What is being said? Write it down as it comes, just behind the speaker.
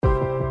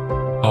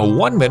A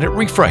 1-minute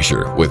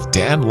refresher with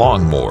Dan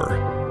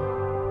Longmore.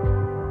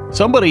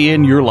 Somebody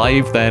in your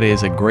life that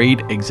is a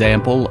great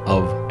example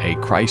of a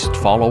Christ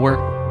follower?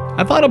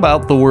 I thought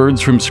about the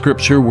words from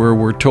Scripture where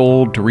we're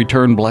told to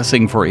return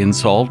blessing for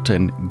insult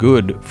and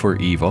good for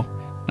evil.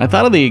 I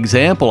thought of the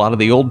example out of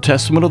the Old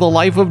Testament of the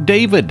life of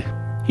David.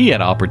 He had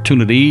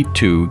opportunity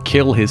to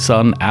kill his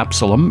son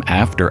Absalom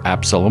after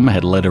Absalom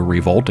had led a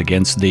revolt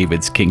against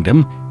David's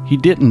kingdom. He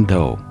didn't,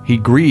 though. He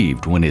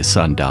grieved when his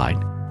son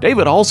died.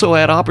 David also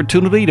had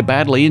opportunity to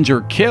badly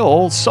injure,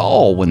 kill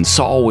Saul when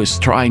Saul was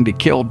trying to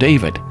kill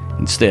David.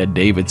 Instead,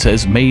 David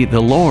says, "May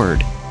the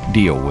Lord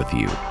deal with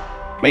you."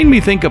 Made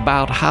me think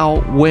about how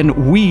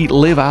when we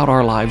live out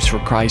our lives for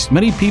Christ,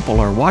 many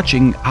people are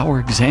watching our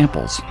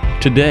examples.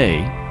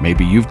 Today,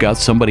 maybe you've got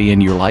somebody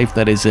in your life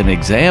that is an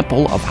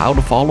example of how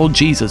to follow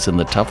Jesus in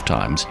the tough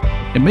times.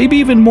 And maybe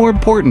even more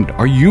important,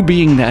 are you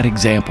being that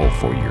example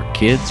for your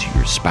kids,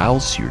 your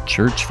spouse, your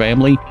church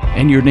family,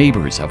 and your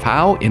neighbors of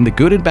how, in the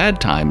good and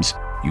bad times,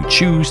 you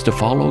choose to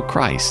follow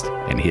Christ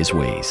and His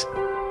ways?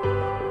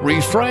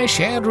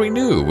 Refresh and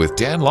renew with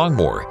Dan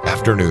Longmore,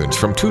 afternoons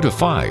from 2 to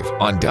 5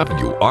 on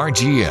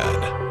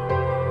WRGN.